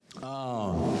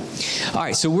All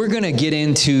right, so we're going to get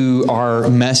into our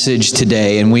message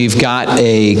today, and we've got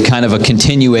a kind of a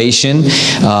continuation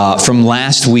from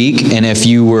last week. And if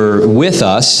you were with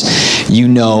us, you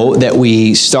know that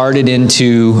we started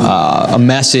into a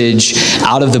message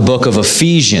out of the book of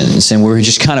Ephesians, and we're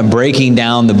just kind of breaking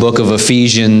down the book of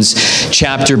Ephesians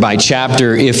chapter by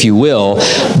chapter, if you will.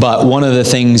 But one of the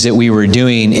things that we were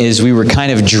doing is we were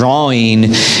kind of drawing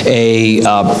a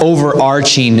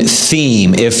overarching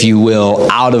theme, if you will,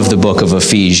 out of the book of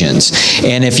Ephesians.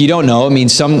 And if you don't know, I mean,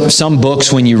 some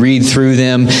books, when you read through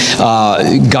them,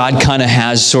 God kind of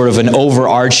has sort of an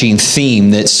overarching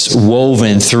theme that's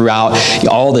woven throughout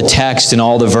all the text and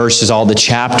all the verses, all the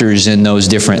chapters in those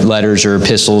different letters or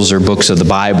epistles or books of the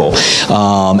Bible.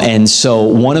 And so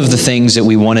one of the things that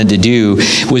we wanted to do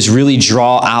was really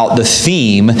draw out the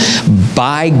theme,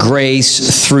 by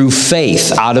grace through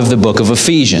faith, out of the book of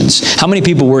Ephesians. How many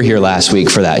people were here last week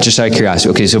for that? Just out of curiosity.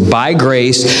 Okay, so by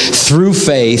grace through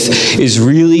faith is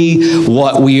really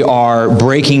what we are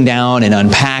breaking down and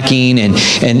unpacking. And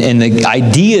the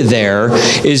idea there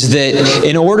is that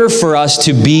in order for us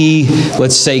to be,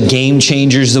 let's say, game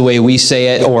changers the way we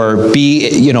say it, or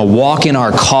be, walk in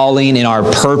our calling, in our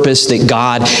purpose that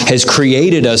God has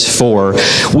created us for,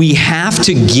 we have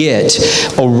to get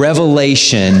a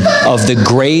revelation of the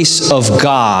grace of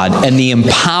God and the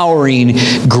empowering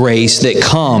grace that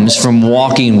comes from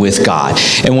walking with God.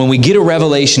 And when we get a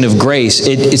revelation of grace,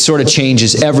 it sort of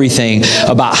changes everything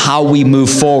about how we move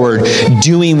forward,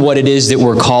 doing what it is that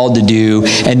we're called to do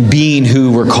and being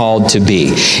who we're called to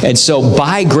be. And so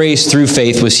by grace through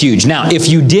faith was huge. Now, if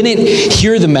you didn't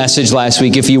hear the message last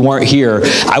week, if you weren't here,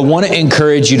 I want to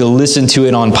encourage you to listen to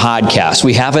it on podcast.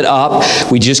 We have it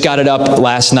up. We just got it up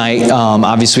last night.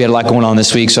 Obviously, we had a lot going on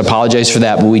this week, so I apologize for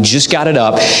that, but we just got it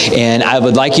up, and I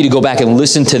would like you to go back and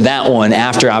listen to that one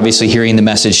after obviously hearing the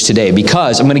message today,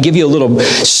 because I'm going to give you a little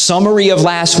summary of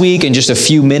last week in just a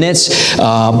few minutes,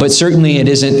 but certainly it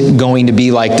isn't going to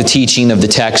be like the teaching of the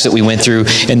text that we went through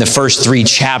in the first 3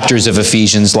 chapters of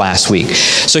Ephesians last week.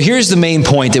 So here's the main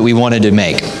point that we wanted to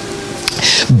make.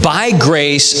 By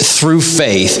grace through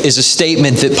faith is a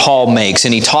statement that Paul makes,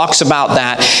 and he talks about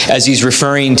that as he's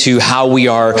referring to how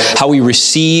we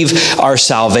receive our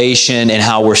salvation and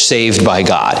how we're saved by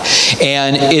God.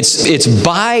 And it's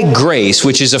by grace,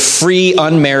 which is a free,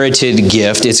 unmerited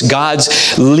gift. It's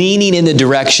God's leaning in the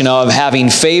direction of having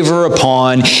favor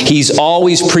upon. He's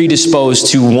always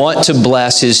predisposed to want to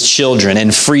bless His children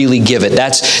and freely give it.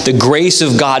 That's the grace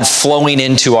of God flowing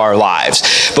into our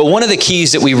lives. But one of the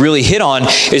keys that we really hit on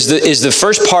is the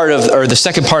first part of, or the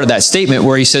second part of that statement,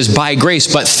 where he says, by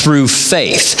grace, but through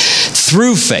faith.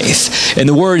 Through faith. And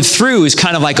the word through is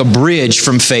kind of like a bridge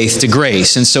from faith to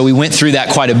grace. And so we went through that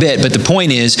quite a bit. But the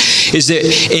point is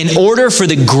that in order for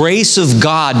the grace of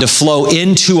God to flow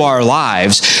into our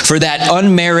lives, for that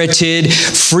unmerited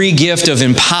free gift of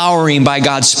empowering by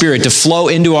God's Spirit to flow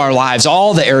into our lives,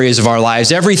 all the areas of our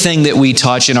lives, everything that we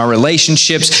touch in our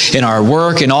relationships, in our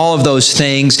work, and all of those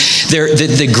things,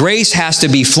 the grace has to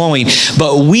be flowing,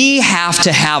 but we have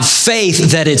to have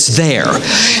faith that it's there.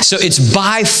 So it's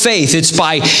by faith.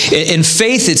 In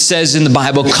faith, it says in the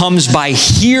Bible, comes by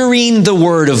hearing the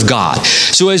Word of God.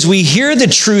 So as we hear the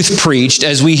truth preached,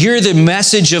 as we hear the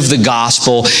message of the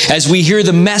gospel, as we hear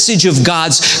the message of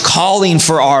God's calling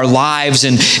for our lives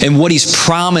and what He's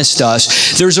promised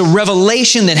us, there's a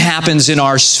revelation that happens in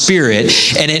our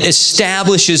spirit, and it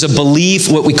establishes a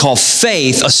belief, what we call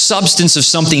faith, a substance of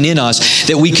something in us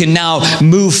that we can now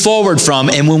move forward from.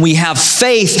 And when we have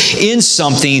faith in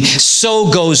something,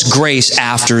 so goes grace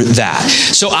after that.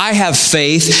 So I have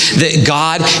faith that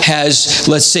God has,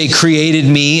 let's say, created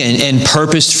me and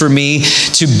purposed for me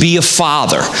to be a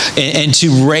father and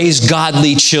to raise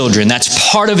godly children.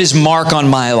 That's part of His mark on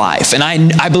my life. And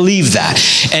I believe that.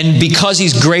 And because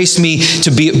He's graced me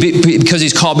because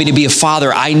He's called me to be a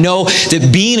father, I know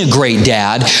that being a great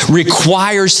dad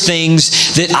requires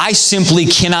things that I simply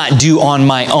cannot do on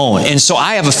my own. And so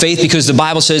I have a faith, because the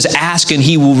Bible says, ask and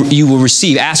you will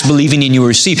receive. Ask believing and you will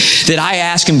receive. That I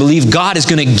ask and believe God is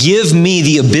going to give me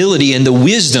the ability and the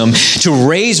wisdom to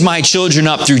raise my children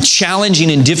up through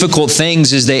challenging and difficult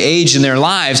things as they age in their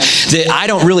lives that I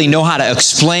don't really know how to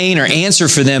explain or answer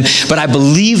for them, but I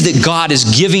believe that God is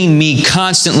giving me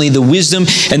constantly the wisdom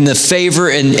and the favor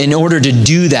in order to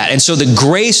do that. And so the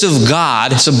grace of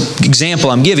God, it's an example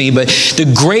I'm giving you, but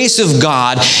the grace of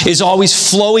God is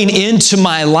always flowing into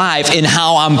my life in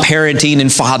how I'm parenting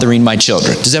and fathering my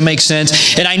children. Does that make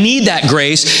sense? And I need that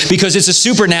grace because it's a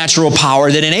supernatural supernatural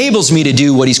power that enables me to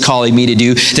do what he's calling me to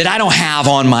do that I don't have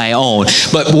on my own.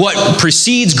 But what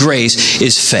precedes grace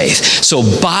is faith. So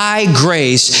by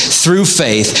grace, through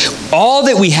faith, all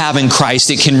that we have in Christ,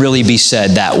 it can really be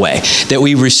said that way. That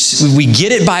we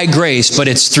get it by grace, but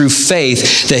it's through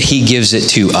faith that he gives it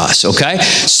to us, okay?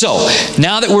 So,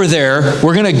 now that we're there,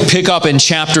 we're going to pick up in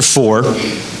chapter 4.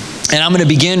 And I'm going to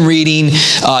begin reading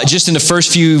just in the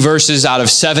first few verses out of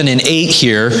 7 and 8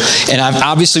 here. And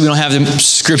obviously we don't have the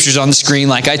scriptures on the screen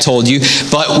like I told you,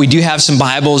 but we do have some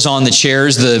Bibles on the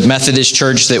chairs. The Methodist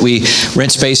church that we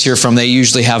rent space here from, they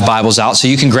usually have Bibles out. So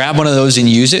you can grab one of those and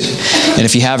use it. And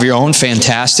if you have your own,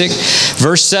 fantastic.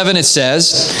 Verse 7, it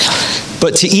says,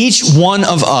 "But to each one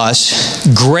of us,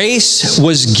 grace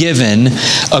was given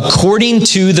according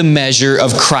to the measure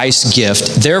of Christ's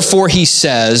gift. Therefore, he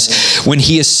says, when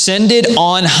he ascended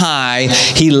on high,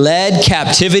 he led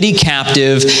captivity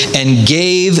captive and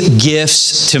gave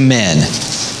gifts to men."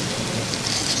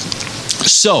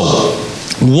 So,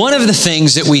 one of the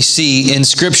things that we see in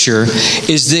Scripture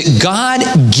is that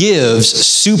God gives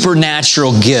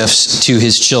supernatural gifts to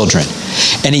his children.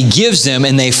 And he gives them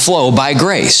and they flow by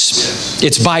grace.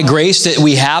 It's by grace that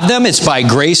we have them. It's by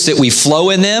grace that we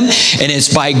flow in them. And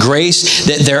it's by grace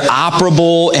that they're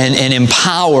operable and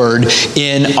empowered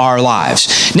in our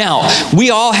lives. Now, we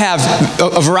all have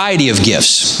a variety of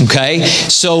gifts, okay?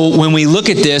 So when we look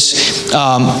at this,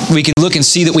 we can look and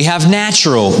see that we have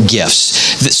natural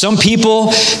gifts. That some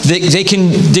people,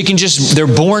 they're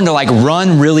born to like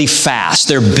run really fast.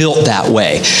 They're built that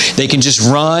way. They can just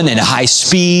run at a high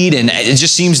speed and it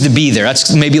just seems to be there.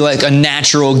 That's maybe like a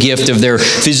natural gift of their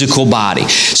physical body.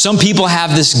 Some people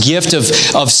have this gift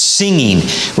of singing,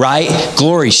 right?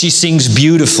 Glory, she sings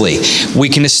beautifully. We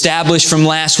can establish from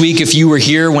last week, if you were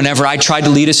here, whenever I tried to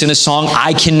lead us in a song,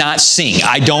 I cannot sing.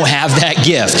 I don't have that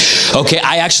gift. Okay,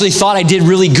 I actually thought I did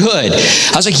really good.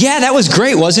 I was like, yeah, that was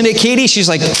great, wasn't it, Katie? She's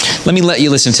like, let me let you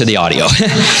listen to the audio.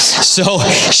 So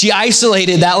she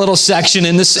isolated that little section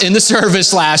in the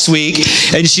service last week,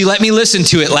 and she let me listen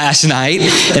to it last night,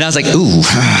 and I was like, ooh,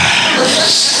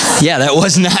 yeah, that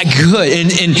was not good.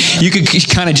 And you could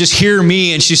kind of just hear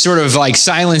me, and she sort of like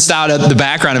silenced out of the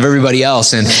background of everybody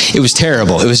else, and it was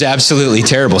terrible. It was absolutely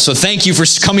terrible. So thank you for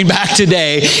coming back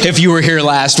today if you were here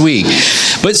last week.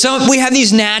 But we have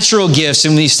these natural gifts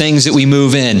and these things that we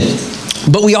move in.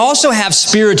 But we also have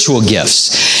spiritual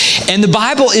gifts. And the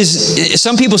Bible is,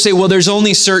 some people say, well, there's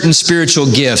only certain spiritual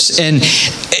gifts. And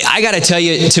I got to tell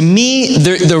you, to me,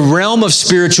 the realm of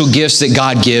spiritual gifts that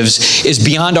God gives is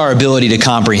beyond our ability to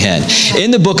comprehend.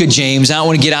 In the book of James, I don't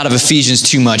want to get out of Ephesians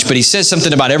too much, but he says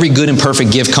something about every good and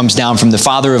perfect gift comes down from the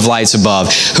Father of lights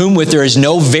above, whom with there is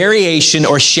no variation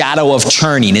or shadow of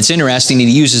turning. It's interesting that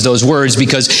he uses those words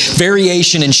because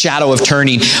variation and shadow of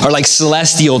turning are like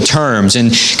celestial terms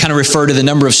and kind of refer to the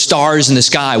number of stars in the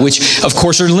sky, which of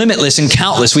course are limitless and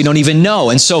countless. We don't even know.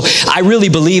 And so I really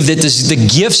believe that the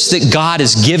gifts that God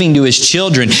is giving to his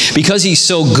children, because he's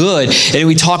so good, and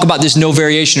we talk about this no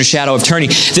variation or shadow of turning,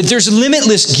 that there's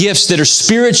limitless gifts that are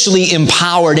spiritually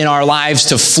empowered in our lives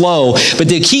to flow. But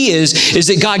the key is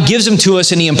that God gives them to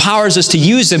us and he empowers us to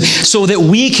use them so that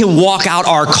we can walk out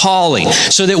our calling,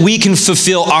 so that we can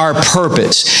fulfill our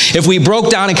purpose. If we broke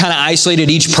down and kind of isolated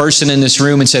each person in this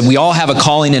room and said, we all have a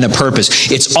calling and a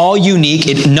purpose. It's all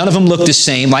unique. None of them look the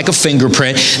same, like a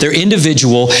fingerprint. They're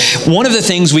individual. One of the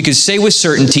things we could say with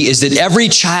certainty is that every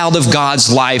child of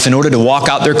God's life, in order to walk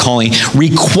out their calling,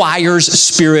 requires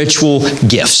spiritual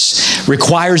gifts,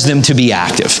 requires them to be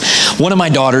active. One of my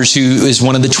daughters, who is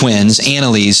one of the twins,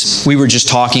 Annalise, we were just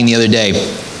talking the other day,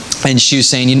 and she was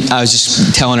saying, I was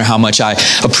just telling her how much I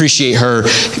appreciate her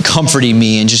comforting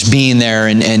me and just being there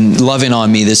and loving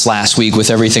on me this last week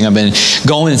with everything I've been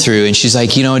going through. And she's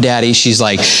like, you know, Daddy, she's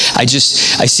like, I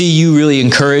see you really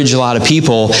encourage a lot of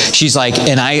people. She's like,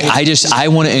 and I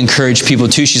want to encourage people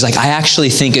too. She's like, I actually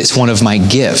think it's one of my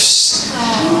gifts.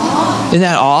 Isn't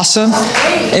that awesome?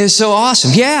 It's so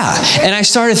awesome. Yeah. And I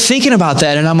started thinking about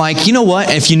that, and I'm like, you know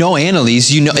what? If you know Annalise,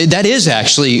 you know that is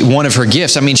actually one of her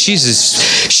gifts. I mean, she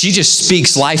just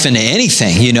speaks life into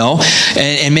anything, you know,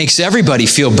 and makes everybody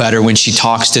feel better when she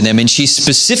talks to them, and she's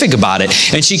specific about it.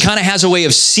 And she kind of has a way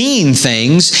of seeing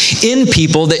things in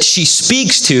people that she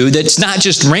speaks to that's not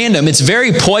just random. It's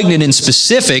very poignant and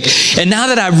specific. And now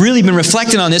that I've really been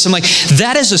reflecting on this, I'm like,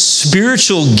 that is a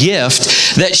spiritual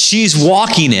gift that she's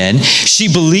walking in. She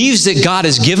believes that God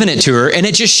has given it to her, and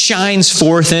it just shines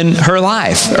forth in her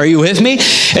life. Are you with me?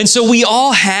 And so we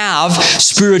all have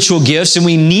spiritual gifts, and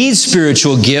we need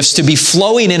spiritual gifts to be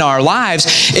flowing in our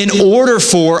lives in order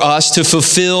for us to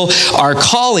fulfill our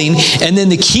calling. And then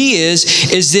the key is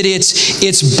that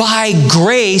it's by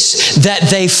grace that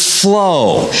they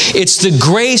flow. It's the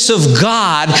grace of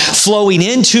God flowing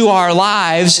into our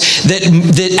lives that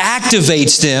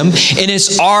activates them, and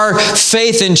it's our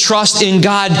faith and trust in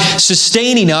God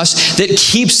sustaining us that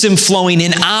keeps them flowing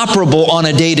inoperable on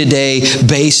a day-to-day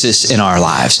basis in our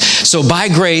lives. So by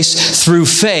grace, through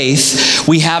faith,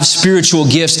 we have spiritual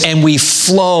gifts, and we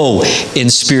flow in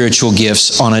spiritual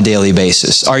gifts on a daily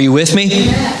basis. Are you with me?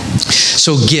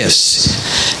 So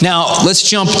gifts. Now, let's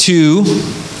jump to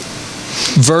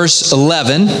verse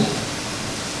 11.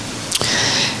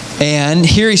 And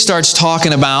here he starts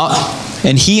talking about,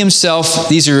 and he himself,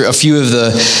 these are a few of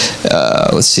the,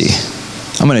 let's see.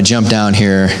 I'm going to jump down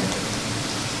here.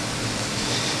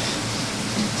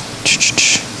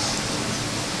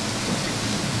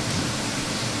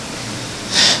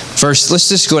 Let's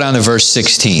just go down to verse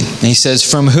 16. And he says,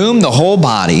 "From whom the whole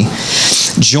body,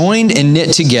 joined and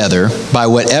knit together by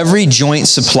what every joint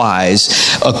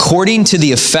supplies, according to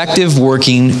the effective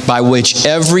working by which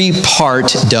every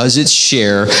part does its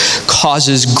share,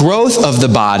 causes growth of the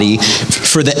body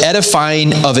for the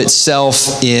edifying of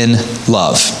itself in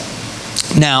love."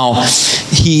 Now,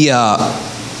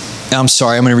 I'm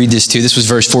sorry, I'm going to read this too. This was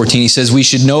verse 14. He says, "We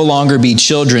should no longer be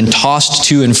children tossed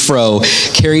to and fro,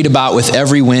 carried about with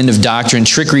every wind of doctrine,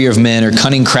 trickery of men, or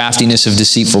cunning craftiness of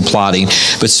deceitful plotting,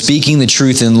 but speaking the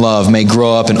truth in love may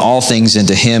grow up in all things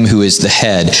into him who is the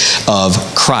head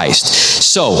of Christ."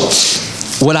 So,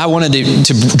 what I wanted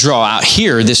to draw out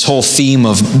here, this whole theme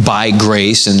of by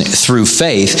grace and through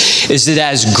faith, is that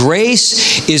as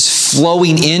grace is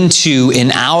flowing into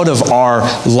and out of our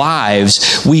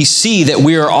lives, we see that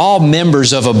we are all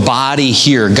members of a body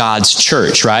here, God's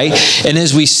church, right? And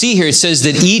as we see here, it says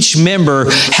that each member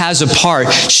has a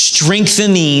part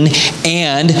strengthening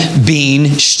and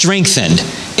being strengthened.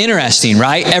 Interesting,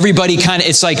 right? Everybody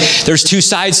it's like there's two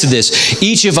sides to this.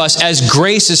 Each of us, as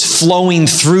grace is flowing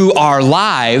through our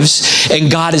lives and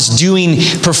God is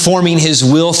performing His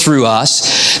will through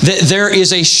us, that there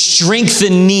is a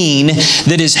strengthening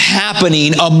that is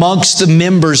happening amongst the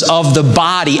members of the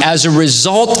body as a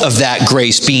result of that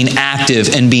grace being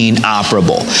active and being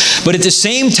operable. But at the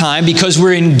same time, because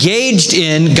we're engaged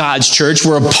in God's church,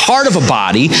 we're a part of a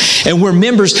body, and we're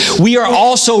members, we are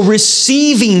also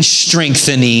receiving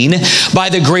strengthening by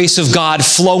the grace of God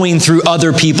flowing through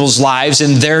other people's lives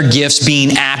and their gifts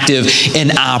being active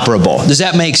and operable. Does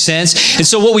that make sense? And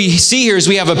so what we see here is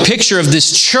we have a picture of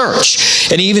this church.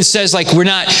 And he even says, like, we're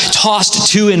not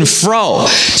tossed to and fro.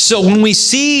 So when we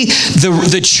see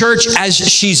the church as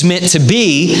she's meant to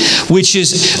be, which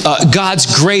is God's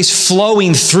grace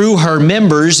flowing through her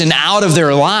members and out of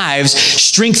their lives,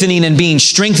 strengthening and being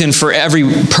strengthened for every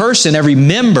person, every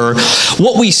member,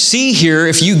 what we see here,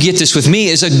 if you get this with me,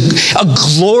 is a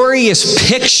glorious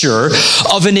picture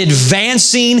of an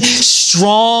advancing,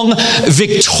 strong,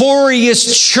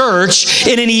 victorious church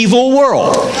in an evil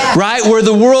world, right? Where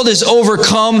the world is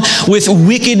overcome with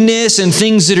wickedness and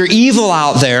things that are evil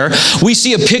out there. We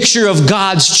see a picture of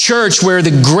God's church where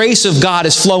the grace of God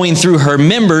is flowing through her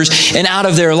members and out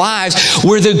of their lives,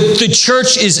 where the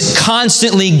church is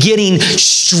constantly getting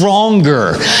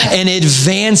stronger and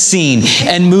advancing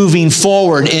and moving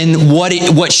forward in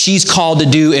what she's called to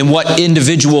do and what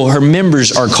individual her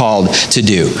members are called to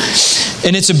do.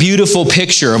 And it's a beautiful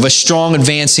picture of a strong,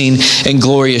 advancing, and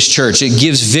glorious church. It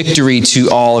gives victory to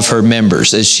all of her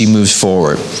members as she moves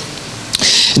forward.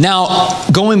 Now,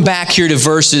 going back here to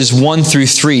verses 1 through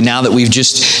 3, now that we've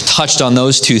just touched on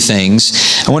those two things,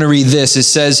 I want to read this. It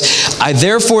says, "I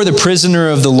therefore, the prisoner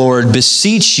of the Lord,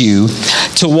 beseech you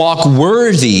to walk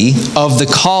worthy of the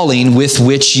calling with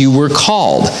which you were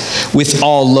called, with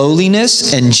all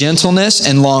lowliness and gentleness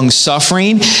and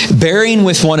long-suffering, bearing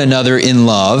with one another in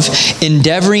love,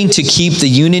 endeavoring to keep the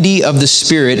unity of the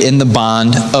Spirit in the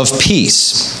bond of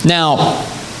peace." Now,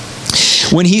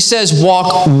 when he says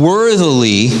walk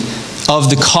worthily of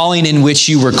the calling in which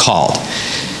you were called,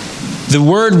 the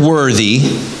word worthy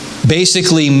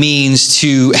basically means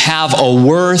to have a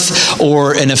worth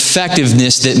or an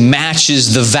effectiveness that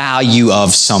matches the value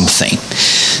of something.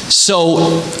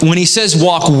 So when he says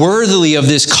walk worthily of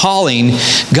this calling,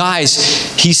 guys,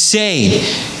 he's saying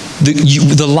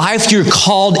the life you're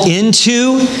called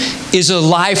into is a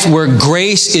life where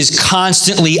grace is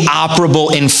constantly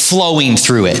operable and flowing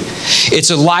through it. It's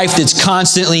a life that's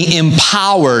constantly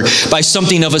empowered by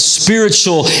something of a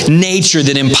spiritual nature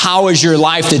that empowers your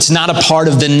life that's not a part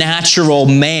of the natural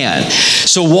man.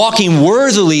 So walking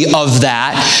worthily of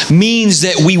that means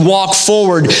that we walk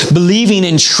forward believing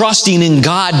and trusting in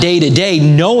God day to day,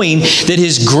 knowing that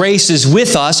His grace is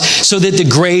with us so that the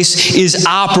grace is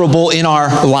operable in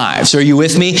our lives. Are you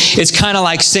with me? It's kind of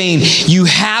like saying you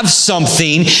have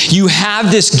something, you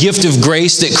have this gift of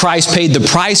grace that Christ paid the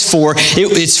price for.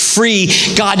 It's free.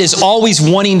 God is always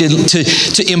wanting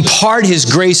to impart His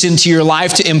grace into your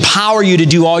life, to empower you to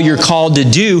do all you're called to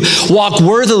do. Walk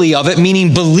worthily of it,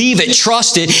 meaning believe it,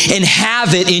 trust it, and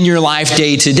have it in your life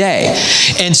day to day.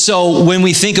 And so when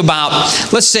we think about,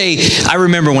 let's say, I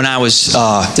remember when I was,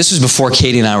 this was before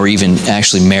Katie and I were even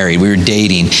actually married. We were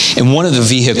dating, and one of the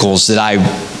vehicles that I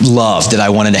loved, that I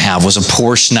wanted to have, was a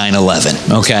Porsche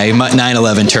 911, okay?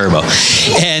 911 Turbo.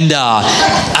 And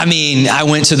I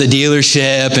went to the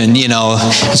dealership, and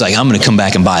I was like, I'm going to come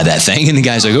back and buy that thing. And the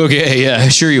guy's like, okay, yeah,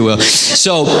 sure you will.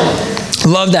 So,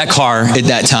 loved that car at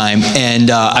that time. And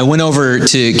I went over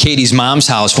to Katie's mom's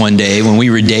house one day when we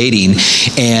were dating,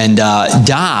 and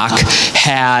Doc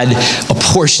had a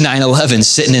Porsche 911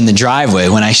 sitting in the driveway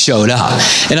when I showed up.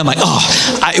 And I'm like,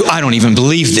 oh, I don't even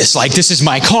believe this. Like, this is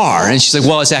my car. And she's like,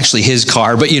 well, it's actually his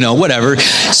car, but whatever.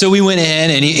 So we went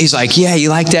in, and he's like, yeah, you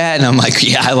like that? And I'm like,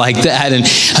 yeah, I like that. And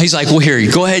he's like, well, here,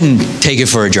 go ahead and take it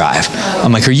for a drive.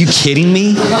 I'm like, are you kidding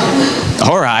me?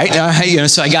 All right.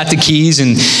 So I got the keys,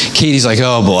 and Katie's like,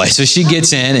 oh boy. So she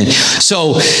gets in, and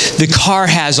so the car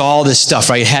has all this stuff,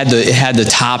 right? It had the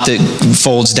top that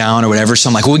folds down or whatever. So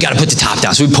I'm like, well, we got to put the top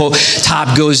down. So we pull,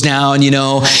 top goes down,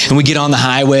 and we get on the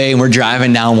highway, and we're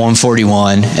driving down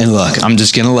 141. And look, I'm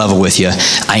just going to level with you.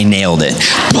 I nailed it.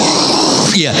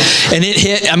 Yeah, and it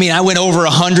hit, I went over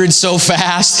 100 so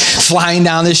fast, flying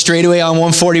down this straightaway on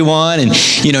 141, and,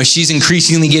 she's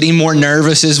increasingly getting more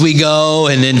nervous as we go,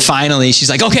 and then finally, she's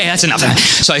like, okay, that's enough.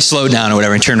 So I slowed down or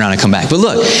whatever and turned around and come back. But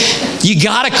look, you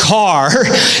got a car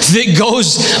that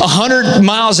goes 100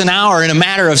 miles an hour in a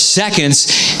matter of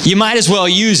seconds, you might as well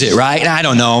use it, right? I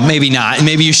don't know, maybe not.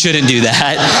 Maybe you shouldn't do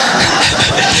that.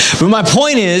 But my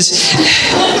point is,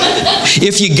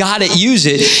 if you got it, use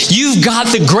it. You've got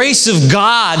the grace of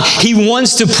God. He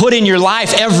wants to put in your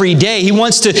life every day. He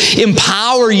wants to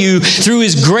empower you through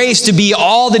His grace to be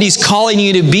all that He's calling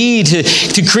you to be,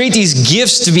 to create these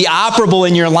gifts to be operable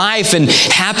in your life and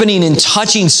happening and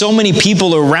touching so many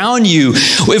people around you.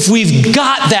 If we've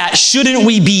got that, shouldn't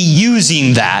we be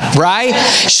using that, right?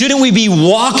 Shouldn't we be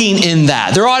walking in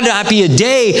that? There ought not be a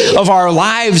day of our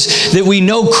lives that we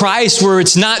know Christ where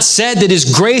it's not said that His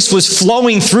grace was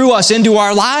flowing through us into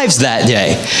our lives that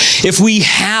day. If we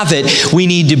have it, we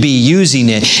need to be using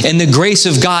it. And the grace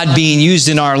of God being used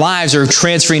in our lives or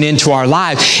transferring into our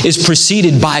lives is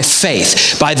preceded by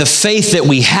faith. By the faith that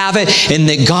we have it and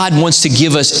that God wants to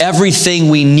give us everything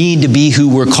we need to be who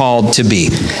we're called to be.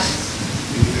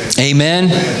 Amen?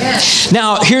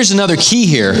 Now, here's another key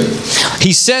here.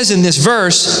 He says in this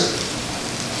verse,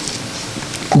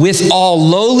 with all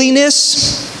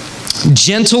lowliness,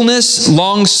 gentleness,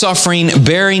 long-suffering,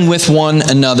 bearing with one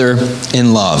another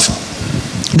in love.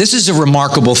 This is a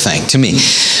remarkable thing to me.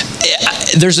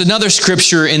 There's another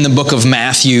scripture in the book of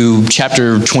Matthew,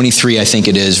 chapter 23, I think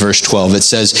it is, verse 12. It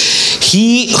says,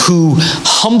 he who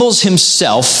humbles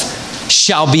himself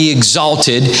shall be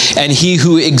exalted, and he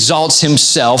who exalts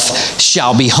himself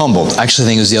shall be humbled. I actually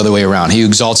think it was the other way around. He who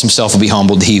exalts himself will be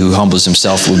humbled. He who humbles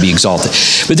himself will be exalted.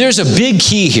 But there's a big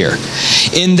key here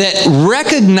in that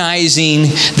recognizing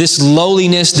this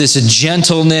lowliness, this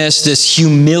gentleness, this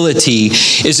humility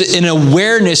is an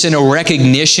awareness and a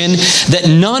recognition that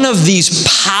none of these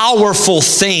powerful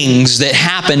things that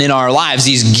happen in our lives,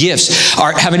 these gifts,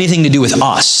 have anything to do with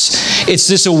us. It's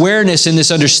this awareness and this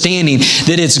understanding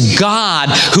that it's God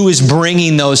who is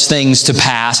bringing those things to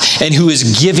pass and who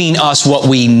is giving us what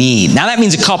we need. Now that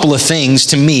means a couple of things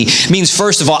to me. It means,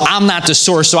 first of all, I'm not the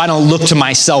source, so I don't look to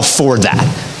myself for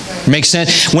that. Makes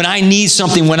sense? When I need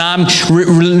something, when I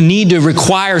need to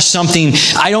require something,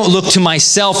 I don't look to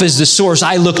myself as the source.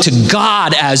 I look to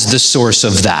God as the source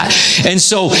of that. And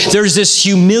so there's this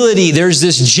humility, there's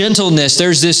this gentleness,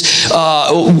 there's this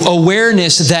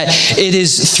awareness that it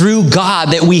is through God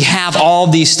that we have all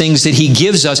these things that He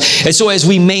gives us. And so as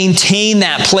we maintain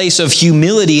that place of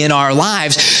humility in our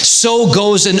lives, so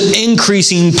goes an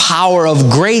increasing power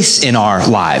of grace in our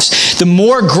lives. The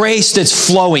more grace that's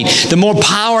flowing, the more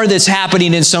power that's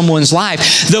happening in someone's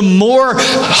life, the more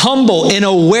humble and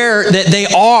aware that they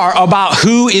are about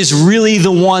who is really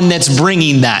the one that's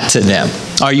bringing that to them.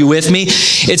 Are you with me?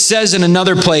 It says in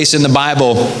another place in the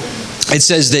Bible, it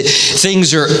says that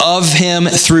things are of him,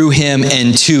 through him,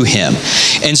 and to him.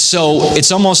 And so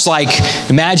it's almost like,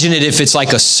 imagine it if it's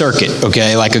like a circuit,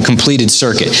 okay, like a completed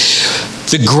circuit.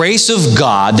 The grace of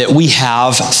God that we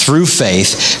have through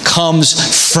faith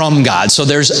comes from God. So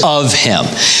there's of him.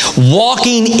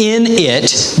 Walking in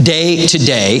it day to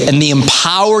day, and the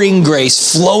empowering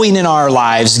grace flowing in our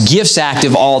lives, gifts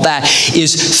active, all that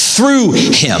is through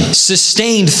him,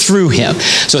 sustained through him.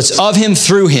 So it's of him,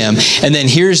 through him. And then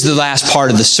here's the last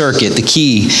part of the circuit. The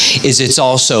key is it's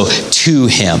also to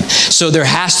him. So there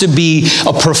has to be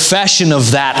a profession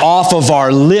of that off of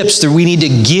our lips, that we need to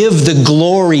give the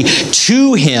glory to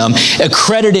him,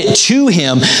 accredit it to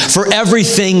him for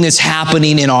everything that's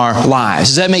happening in our lives.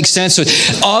 Does that make sense? So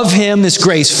of him, this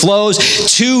grace flows.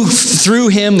 Through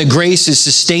him, the grace is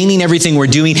sustaining everything we're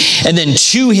doing. And then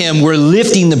to him, we're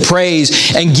lifting the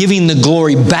praise and giving the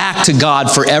glory back to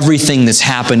God for everything that's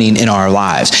happening in our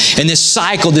lives. And this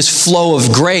cycle, this flow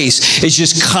of grace is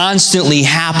just constantly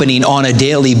happening on a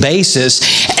daily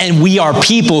basis. And we are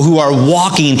people who are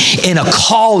walking in a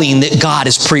calling that God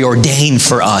has preordained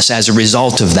for us as a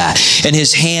result of that. And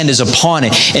his hand is upon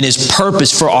it, and his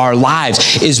purpose for our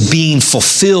lives is being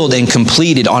fulfilled and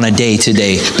completed on a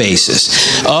day-to-day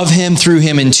basis. Of him, through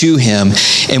him, and to him.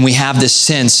 And we have this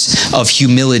sense of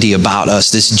humility about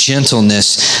us, this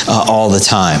gentleness all the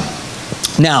time.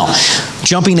 Now,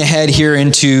 jumping ahead here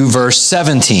into verse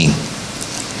 17.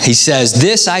 He says,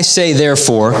 "This I say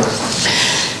therefore,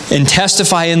 and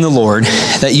testify in the Lord,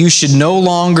 that you should no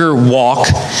longer walk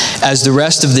as the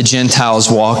rest of the Gentiles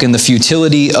walk in the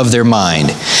futility of their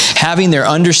mind, having their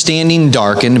understanding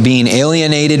darkened, being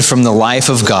alienated from the life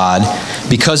of God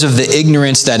because of the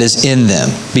ignorance that is in them,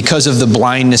 because of the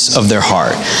blindness of their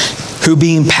heart, who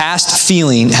being past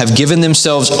feeling have given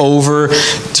themselves over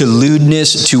to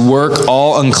lewdness, to work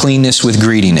all uncleanness with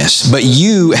greediness. But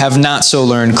you have not so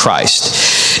learned Christ.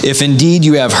 If indeed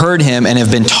you have heard him and have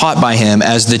been taught by him,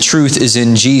 as the truth is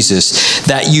in Jesus,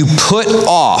 that you put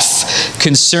off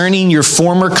concerning your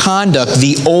former conduct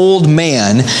the old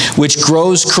man, which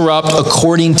grows corrupt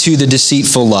according to the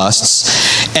deceitful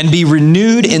lusts, and be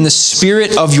renewed in the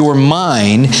spirit of your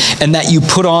mind, and that you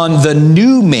put on the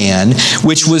new man,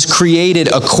 which was created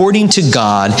according to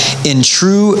God in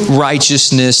true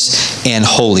righteousness and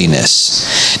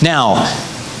holiness." Now,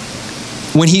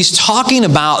 when he's talking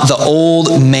about the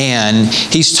old man,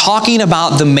 he's talking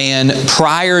about the man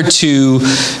prior to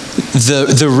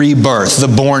the rebirth, the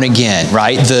born again,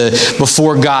 right?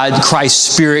 Before God,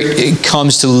 Christ's Spirit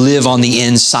comes to live on the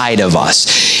inside of us.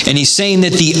 And he's saying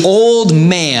that the old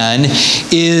man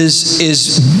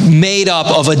is made up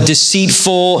of a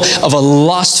deceitful, of a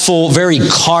lustful, very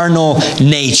carnal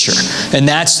nature. And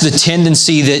that's the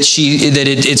tendency that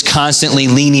it's constantly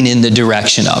leaning in the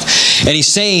direction of. And he's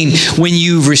saying, when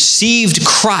you've received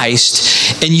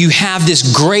Christ and you have this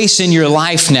grace in your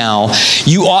life now,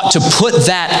 you ought to put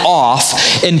that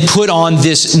off and put on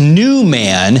this new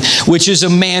man, which is a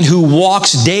man who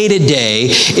walks day to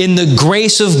day in the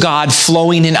grace of God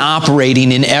flowing and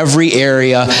operating in every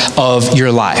area of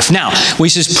your life. Now, when he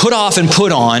says put off and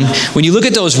put on, when you look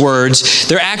at those words,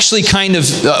 they're actually kind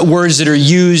of words that are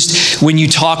used when you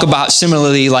talk about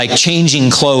similarly like changing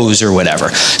clothes or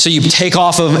whatever. So you take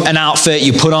off of an outfit,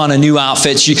 you put on a new outfit.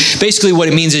 Basically what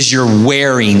it means is you're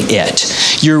wearing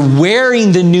it. You're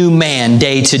wearing the new man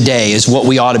day to day is what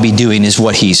we ought to be doing, is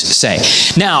what he's saying.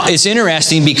 Now, it's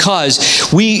interesting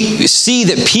because we see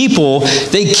that people,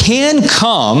 they can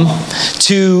come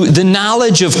to the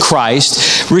knowledge of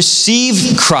Christ,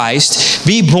 receive Christ,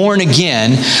 be born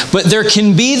again, but there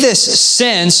can be this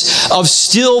sense of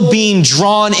still being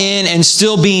drawn in and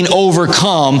still being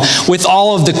overcome with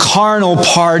all of the carnal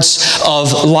parts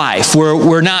of life.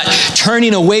 We're not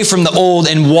turning away from the old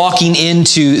and walking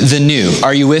into the new.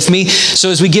 Are you with me? So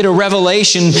as we get a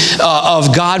revelation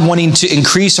of God wanting to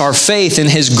increase our faith and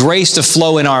his grace to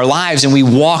flow in our lives, and we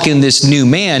walk in this new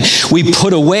man, we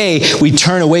put away, we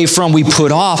turn away from, we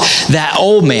put off that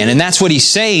old man. And that's what he's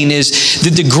saying, is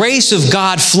that the grace of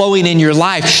God flowing in your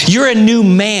life, you're a new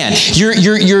man.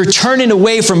 You're turning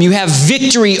away from, you have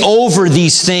victory over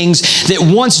these things that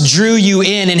once drew you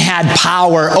in and had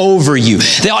power over you.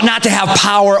 They ought not to have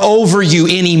power over you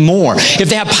anymore. If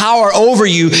they have power over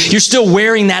you, you're still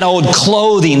wearing that old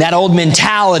clothing, that old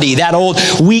mentality, that old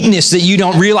weakness that you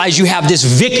don't realize you have this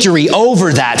victory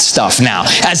over that stuff now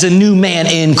as a new man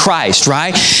in Christ,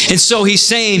 right? And so he's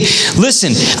saying,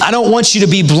 listen, I don't want you to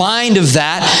be blind of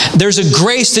that. There's a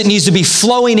grace that needs to be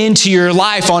flowing into your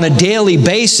life on a daily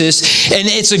basis, and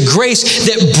it's a grace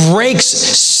that breaks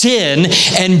sin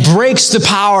and breaks the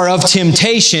power of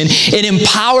temptation. It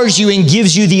empowers you and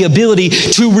gives you the ability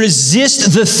to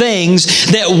resist the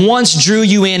things that once drew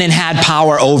you in and had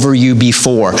power over you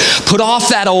before. Put off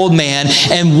that old man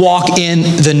and walk in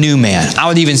the new man. I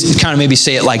would even kind of maybe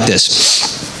say it like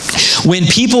this. When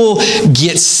people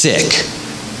get sick,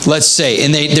 let's say,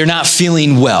 and they're not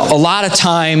feeling well, a lot of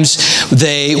times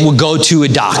they will go to a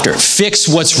doctor, fix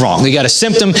what's wrong. They got a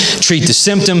symptom, treat the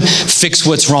symptom, fix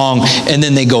what's wrong, and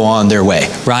then they go on their way,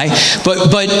 right?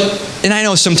 But and I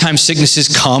know sometimes sicknesses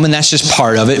come, and that's just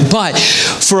part of it, but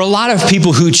for a lot of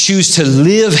people who choose to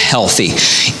live healthy,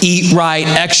 eat right,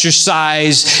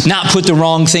 exercise, not put the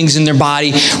wrong things in their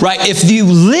body, right? If you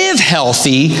live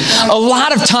healthy, a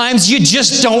lot of times you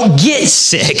just don't get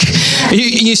sick.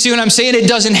 You see what I'm saying? It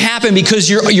doesn't happen because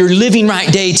you're living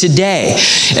right day to day.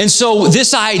 And so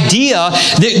this idea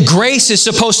that grace is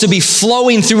supposed to be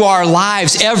flowing through our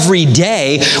lives every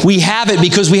day, we have it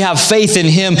because we have faith in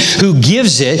Him who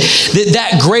gives it,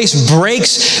 that grace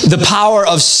breaks the power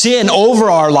of sin over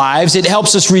our lives. It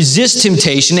helps us resist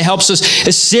temptation. It helps us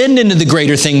ascend into the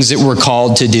greater things that we're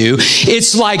called to do.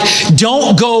 It's like,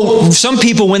 don't go, some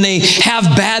people when they have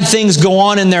bad things go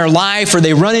on in their life or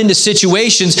they run into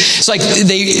situations, it's like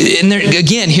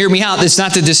again, hear me out. It's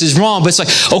not that this is wrong, but it's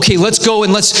like, okay, let's go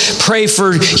and let's pray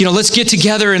for, let's get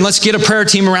together and let's get a prayer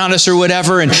team around us or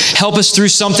whatever and help us through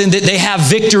something that they have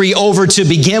victory over to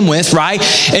begin with, right?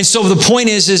 And so the point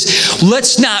is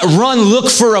let's not look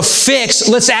for a fix.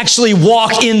 Let's actually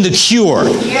walk in the cure.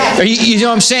 You know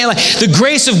what I'm saying? Like the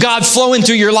grace of God flowing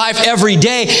through your life every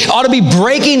day ought to be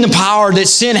breaking the power that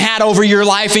sin had over your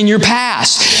life in your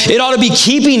past. It ought to be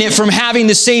keeping it from having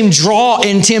the same draw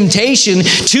and temptation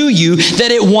to you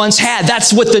that it once had.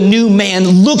 That's what the new man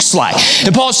looks like.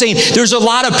 And Paul's saying there's a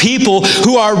lot of people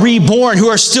who are reborn who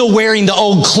are still wearing the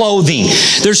old clothing.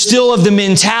 They're still of the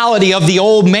mentality of the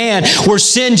old man where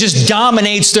sin just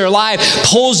dominates their life,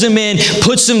 pulls them in,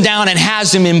 puts them down, and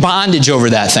has them in bondage over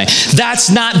that thing. That's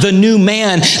not the new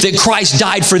man that Christ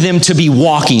died for them to be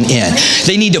walking in.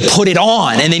 They need to put it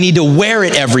on and they need to wear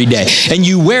it every day. And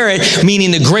you wear it,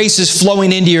 meaning the grace is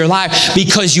flowing into your life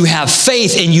because you have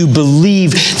faith and you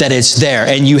believe that it's there.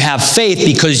 And you have faith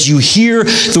because you hear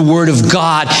the Word of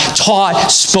God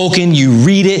taught, spoken, you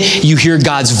read it, you hear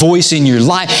God's voice in your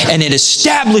life, and it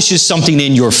establishes something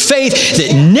in your faith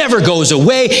that never goes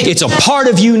away. It's a part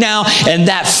of you now, and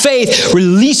that faith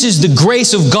releases the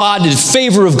grace of God, the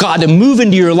favor of God to move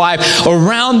into your life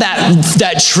around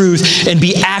that truth and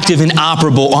be active and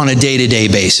operable on a day-to-day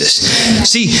basis.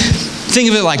 See, think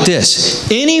of it like this.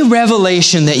 Any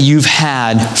revelation that you've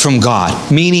had from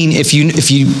God, meaning if you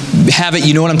have it,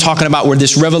 you know what I'm talking about, where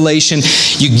this revelation,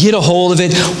 you get a hold of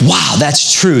it, wow,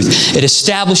 that's truth. It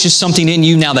establishes something in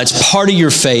you now that's part of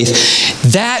your faith.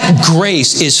 That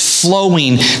grace is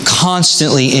flowing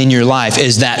constantly in your life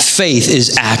as that faith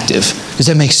is active. Does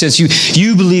that make sense?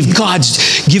 You believe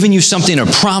God's given you something or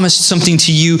promised something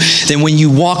to you, then when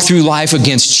you walk through life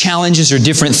against challenges or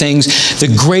different things, the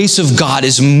grace of God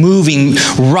is moving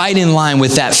right in line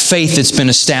with that faith that's been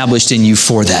established in you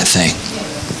for that thing.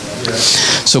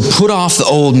 So put off the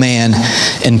old man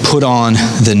and put on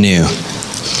the new.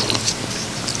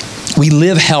 We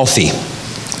live healthy.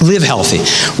 Live healthy,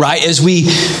 right? As we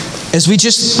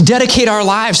just dedicate our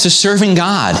lives to serving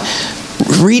God,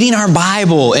 reading our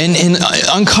Bible and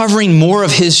uncovering more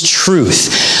of His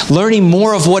truth, learning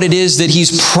more of what it is that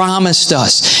He's promised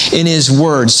us in His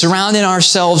Word, surrounding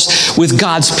ourselves with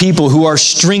God's people who are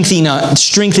strengthening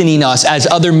us as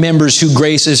other members who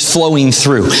grace is flowing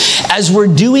through. As we're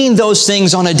doing those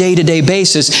things on a day-to-day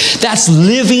basis, that's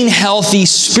living healthy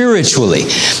spiritually.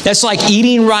 That's like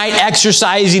eating right,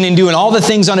 exercising, and doing all the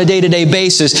things on a day-to-day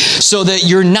basis so that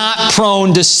you're not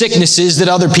prone to sicknesses that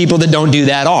other people that don't do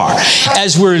that are.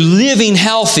 As we're living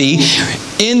healthy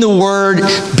in the Word,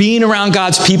 being around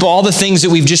God's people, all the things that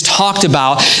we've just talked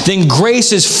about, then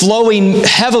grace is flowing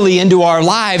heavily into our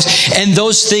lives, and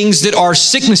those things that are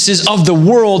sicknesses of the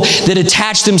world that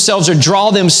attach themselves or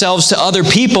draw themselves to other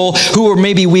people who are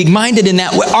maybe weak-minded in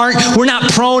that, we're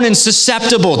not prone and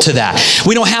susceptible to that.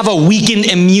 We don't have a weakened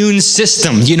immune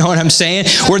system, you know what I'm saying?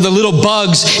 Where the little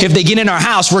bugs, if they get in our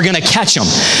house, we're going to catch them.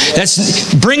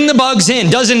 Bring the bugs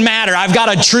in, doesn't matter. I've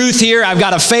got a truth here, I've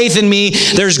got a faith in me,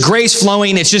 there's grace flowing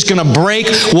morning. It's just going to break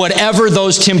whatever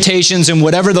those temptations and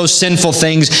whatever those sinful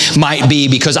things might be,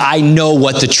 because I know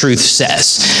what the truth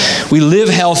says. We live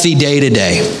healthy day to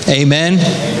day. Amen?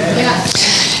 Yeah.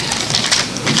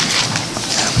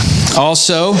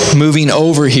 Also, moving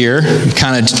over here,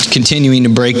 kind of continuing to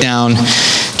break down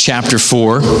chapter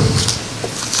 4.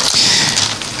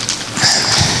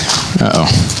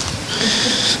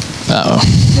 Uh-oh.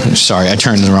 Sorry, I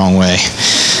turned the wrong way.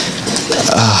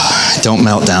 Don't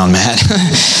melt down, Matt.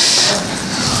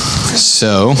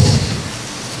 So,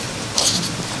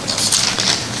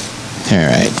 all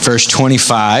right, verse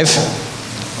 25.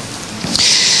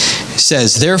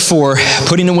 Says, therefore,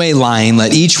 putting away lying,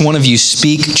 let each one of you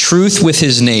speak truth with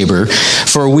his neighbor,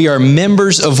 for we are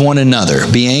members of one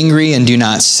another. Be angry and do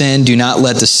not sin. Do not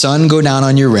let the sun go down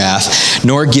on your wrath,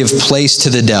 nor give place to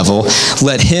the devil.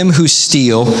 Let him who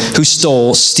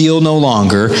stole steal no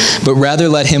longer, but rather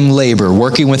let him labor,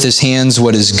 working with his hands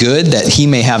what is good, that he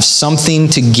may have something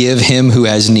to give him who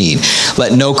has need.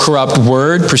 Let no corrupt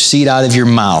word proceed out of your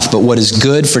mouth, but what is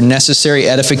good for necessary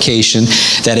edification,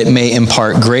 that it may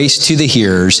impart grace to the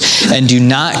hearers. And do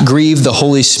not grieve the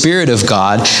Holy Spirit of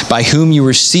God, by whom you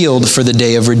were sealed for the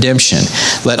day of redemption.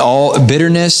 Let all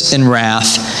bitterness and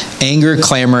wrath, anger,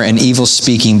 clamor, and evil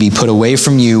speaking be put away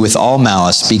from you with all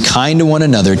malice. Be kind to one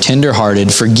another,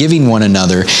 tender-hearted, forgiving one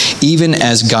another, even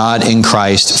as God in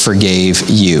Christ forgave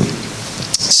you.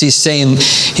 So he's saying,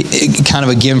 kind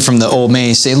of again from the old man,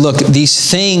 he's saying, look,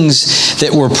 these things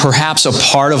that were perhaps a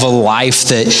part of a life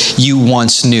that you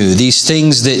once knew, these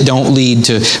things that don't lead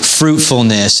to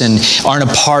fruitfulness and aren't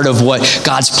a part of what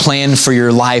God's plan for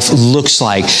your life looks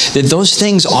like, that those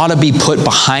things ought to be put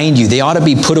behind you. They ought to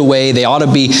be put away. They ought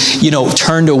to be,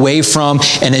 turned away from.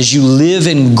 And as you live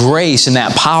in grace and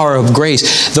that power of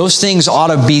grace, those things ought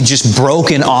to be just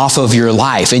broken off of your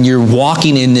life. And you're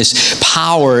walking in this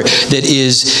power that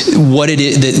is what it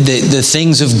is, the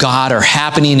things of God are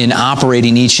happening and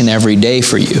operating each and every day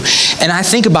for you. And I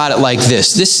think about it like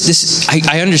this.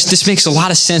 This makes a lot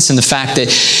of sense in the fact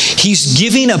that he's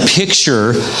giving a picture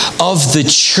of the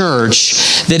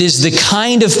church that is the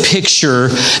kind of picture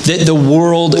that the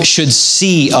world should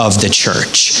see of the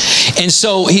church. And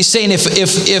so he's saying if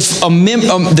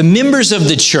the members of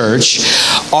the church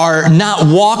are not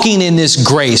walking in this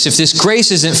grace, if this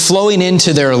grace isn't flowing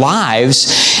into their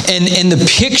lives, and the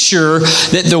picture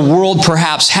that the world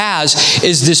perhaps has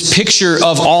is this picture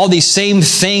of all these same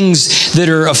things that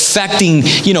are affecting,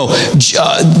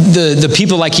 the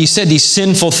people, like he said, these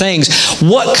sinful things.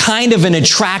 What kind of an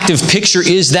attractive picture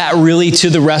is that really to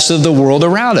the rest of the world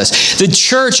around us? The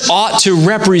church ought to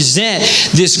represent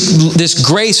this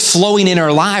grace flowing in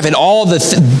her life and all the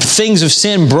things of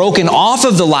sin broken off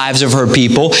of the lives of her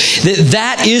people.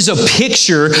 That is a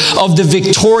picture of the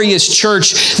victorious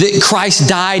church that Christ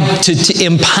died to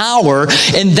empower,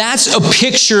 and that's a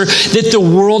picture that the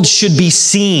world should be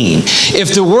seeing.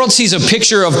 If the world sees a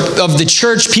picture of the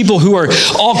church, people who are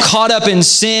all caught up in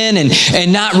sin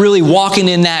and not really walking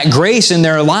in that grace in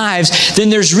their lives, then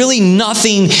there's really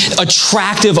nothing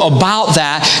attractive about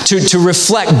that to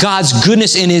reflect God's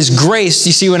goodness and His grace.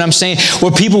 You see what I'm saying?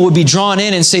 Where people would be drawn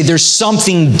in and say there's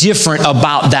something different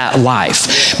about that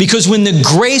life. Because when the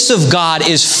grace of God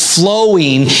is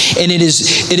flowing and it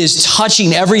is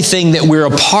touching everything that we're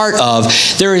a part of,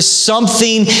 there is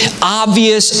something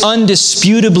obvious,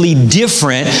 undisputably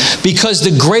different, because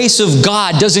the grace of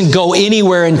God doesn't go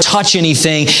anywhere and touch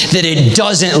anything that it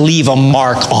doesn't leave a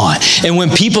mark on. And when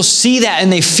people see that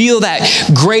and they feel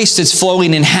that grace that's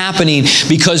flowing and happening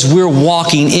because we're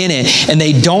walking in it, and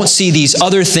they don't see these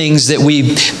other things that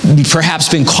we've perhaps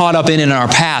been caught up in our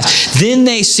past, then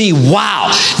they see,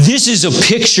 wow, this is a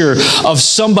picture of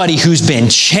somebody who's been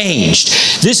changed.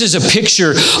 This is a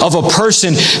picture of a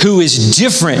person who is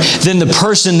different than the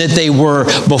person that they were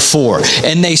before.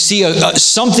 And they see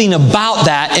something about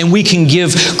that, and we can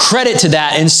give credit to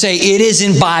that and say, it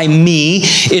isn't by me,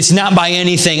 it's not by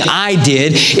anything I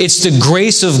did, it's the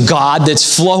grace of God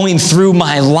that's flowing through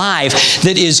my life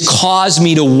that has caused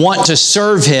me to want to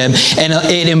serve Him, and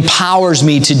it empowers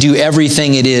me to do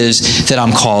everything it is that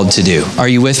I'm called to do. Are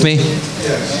you with me?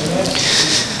 Yes.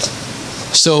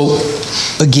 So,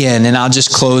 again, and I'll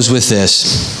just close with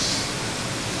this.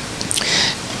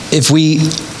 If we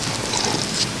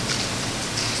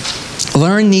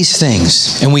learn these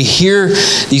things and we hear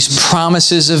these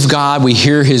promises of God, we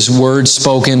hear His word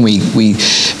spoken, we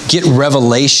get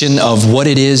revelation of what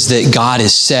it is that God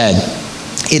has said,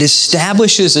 it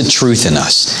establishes a truth in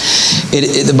us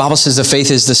The Bible says the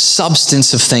faith is the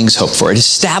substance of things hoped for. It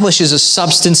establishes a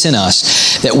substance in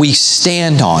us that we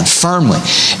stand on firmly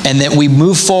and that we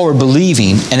move forward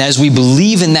believing. And as we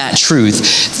believe in that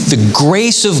truth, the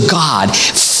grace of God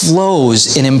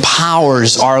flows and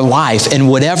empowers our life in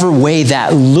whatever way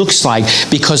that looks like,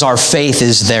 because our faith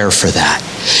is there for that.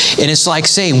 And it's like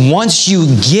saying, once you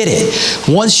get it,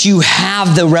 once you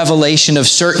have the revelation of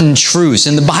certain truths,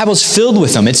 and the Bible's filled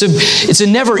with them, it's a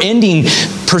never-ending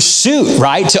pursuit,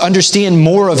 right? To understand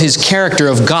more of His character,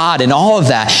 of God, and all of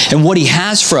that, and what He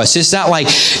has for us. It's not like,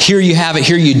 here you have it,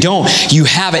 here you don't. You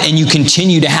have it, and you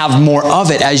continue to have more of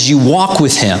it as you walk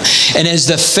with Him. And as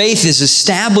the faith is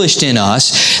established in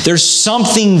us, there's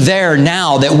something there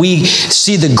now that we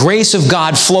see the grace of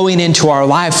God flowing into our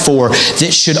life for,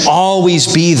 that should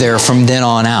always be there from then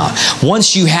on out.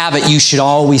 Once you have it, you should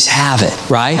always have it,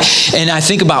 right? And I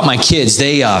think about my kids.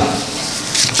 They, I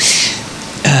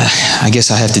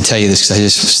guess I have to tell you this because I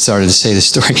just started to say this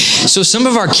story. So some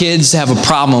of our kids have a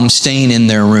problem staying in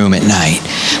their room at night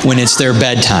when it's their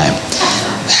bedtime.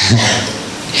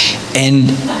 And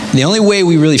the only way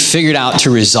we really figured out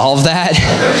to resolve that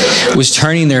was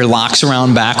turning their locks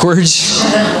around backwards.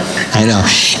 I know.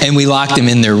 And we locked them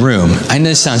in their room. I know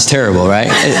this sounds terrible,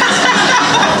 right?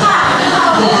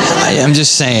 I'm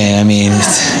just saying,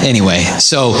 anyway.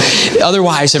 So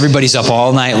otherwise, everybody's up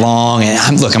all night long. And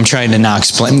I'm trying to now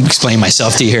explain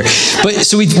myself to you here. But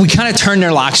so we kind of turn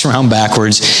their locks around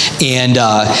backwards. And,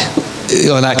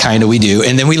 that kind of we do.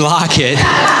 And then we lock it.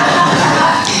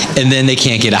 And then they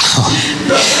can't get out.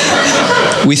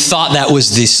 We thought that was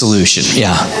the solution.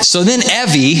 Yeah. So then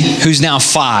Evie, who's now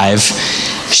 5,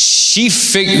 she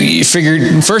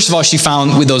figured, first of all, she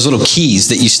found with those little keys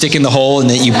that you stick in the hole and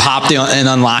that you pop and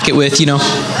unlock it with,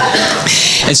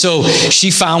 And so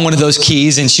she found one of those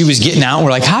keys and she was getting out. And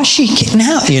we're like, how's she getting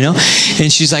out,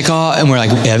 And she's like, oh, and we're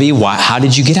like, Evie, how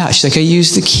did you get out? She's like, I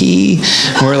used the key.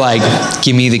 And we're like,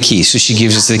 give me the key. So she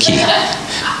gives us the key.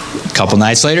 A couple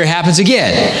nights later, it happens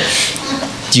again.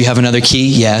 Do you have another key?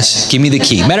 Yes. Give me the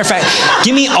key. Matter of fact,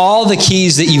 give me all the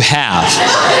keys that you have.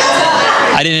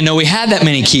 I didn't know we had that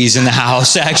many keys in the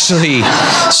house, actually.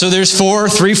 So there's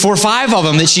 5 of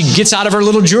them that she gets out of her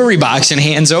little jewelry box and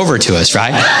hands over to us,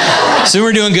 right? So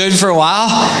we're doing good for a while.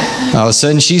 All of a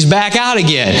sudden, she's back out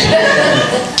again.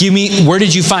 Where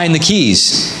did you find the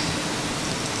keys?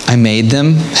 I made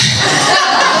them.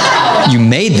 You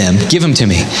made them? Give them to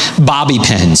me. Bobby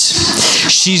pins.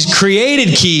 She's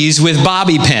created keys with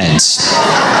bobby pins.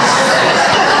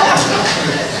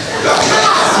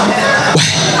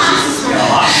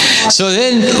 So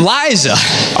then Liza,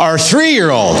 our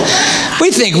 3-year-old, we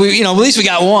think at least we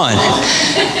got one.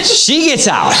 She gets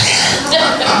out.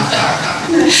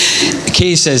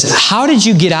 Katie says, how did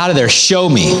you get out of there? Show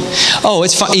me. Oh,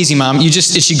 it's easy, Mom.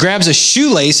 She grabs a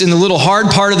shoelace, and the little hard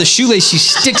part of the shoelace she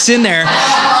sticks in there,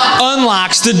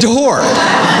 unlocks the door.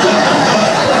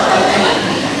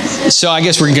 So I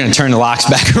guess we're going to turn the locks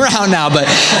back around now. But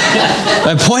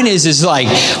my point is like,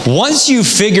 once you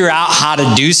figure out how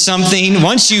to do something,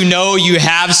 once you know you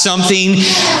have something,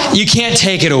 you can't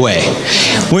take it away.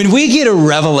 When we get a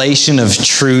revelation of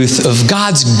truth, of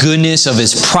God's goodness, of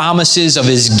His promises, of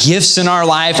His gifts in our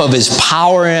life, of His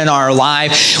power in our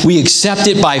life, we accept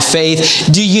it by faith.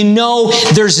 Do you know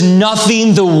there's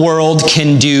nothing the world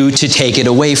can do to take it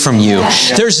away from you?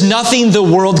 There's nothing the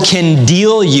world can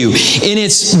deal you in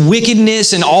its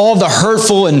wickedness and all the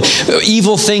hurtful and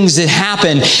evil things that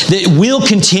happen, that will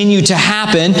continue to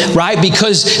happen, right?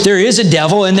 Because there is a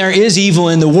devil and there is evil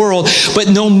in the world. But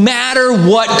no matter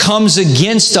what comes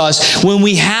against us, when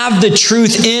we have the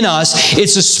truth in us,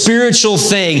 it's a spiritual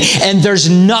thing. And there's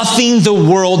nothing the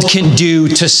world can do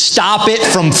to stop it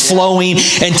from flowing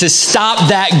and to stop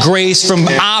that grace from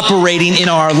operating in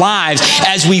our lives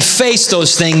as we face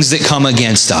those things that come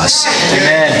against us.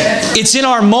 Amen. It's in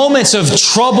our moments of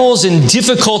troubles and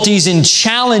difficulties and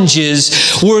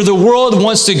challenges where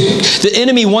the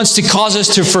enemy wants to cause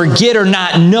us to forget or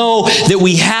not know that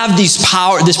we have this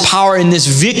power and this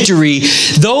victory.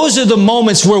 Those are the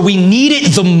moments where we need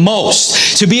it the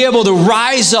most, to be able to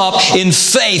rise up in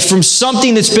faith from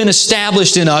something that's been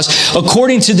established in us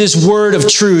according to this word of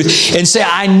truth and say,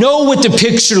 I know what the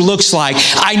picture looks like.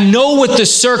 I know what the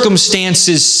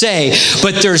circumstances say,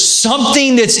 but there's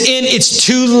something it's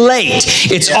too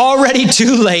late. It's already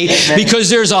too late, because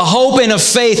there's a hope and a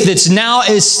faith that's now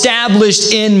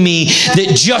established in me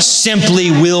that just simply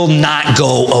will not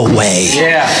go away.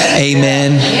 Yeah.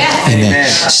 Amen. Yeah. Amen.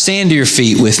 Stand to your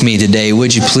feet with me today,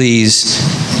 would you please?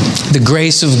 The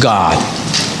grace of God.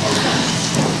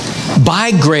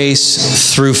 By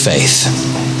grace through faith.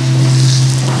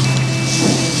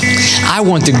 I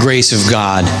want the grace of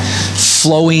God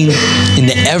flowing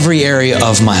into every area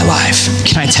of my life.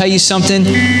 Can I tell you something?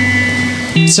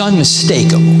 It's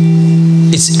unmistakable.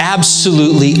 It's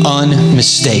absolutely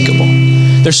unmistakable.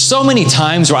 There's so many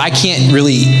times where I can't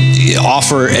really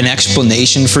offer an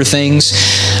explanation for things.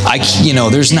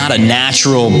 There's not a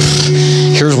natural,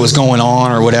 here's what's going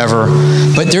on or whatever.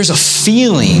 But there's a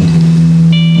feeling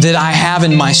that I have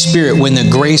in my spirit when the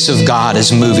grace of God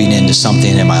is moving into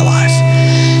something in my life.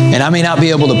 And I may not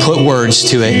be able to put words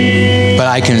to it, but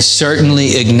I can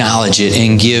certainly acknowledge it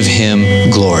and give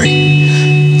Him glory.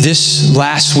 This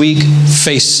last week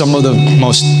faced some of the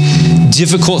most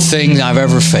difficult things I've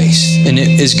ever faced, and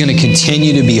it is going to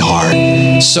continue to be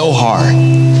hard, so hard.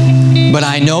 But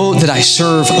I know that I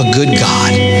serve a good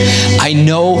God. I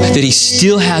know that He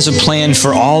still has a plan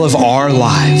for all of our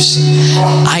lives.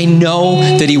 I know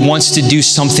that He wants to do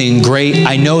something great.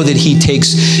 I know that He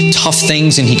takes tough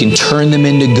things and He can turn them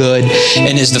into good.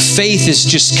 And as the faith is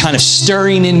just kind of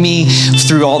stirring in me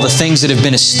through all the things that have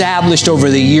been established over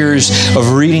the years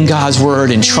of reading God's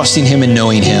Word and trusting Him and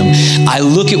knowing Him, I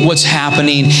look at what's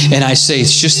happening and I say,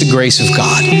 it's just the grace of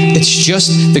God. It's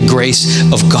just the grace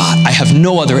of God. I have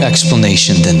no other explanation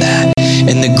than that.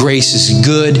 And the grace is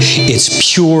good,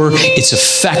 it's pure, it's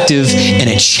effective, and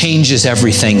it changes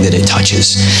everything that it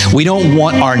touches. We don't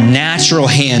want our natural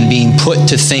hand being put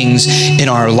to things in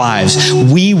our lives.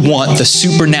 We want the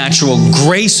supernatural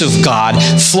grace of God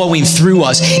flowing through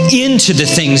us into the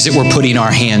things that we're putting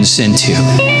our hands into.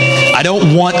 I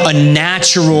don't want a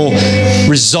natural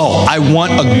result. I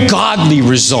want a godly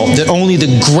result that only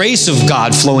the grace of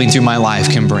God flowing through my life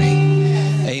can bring.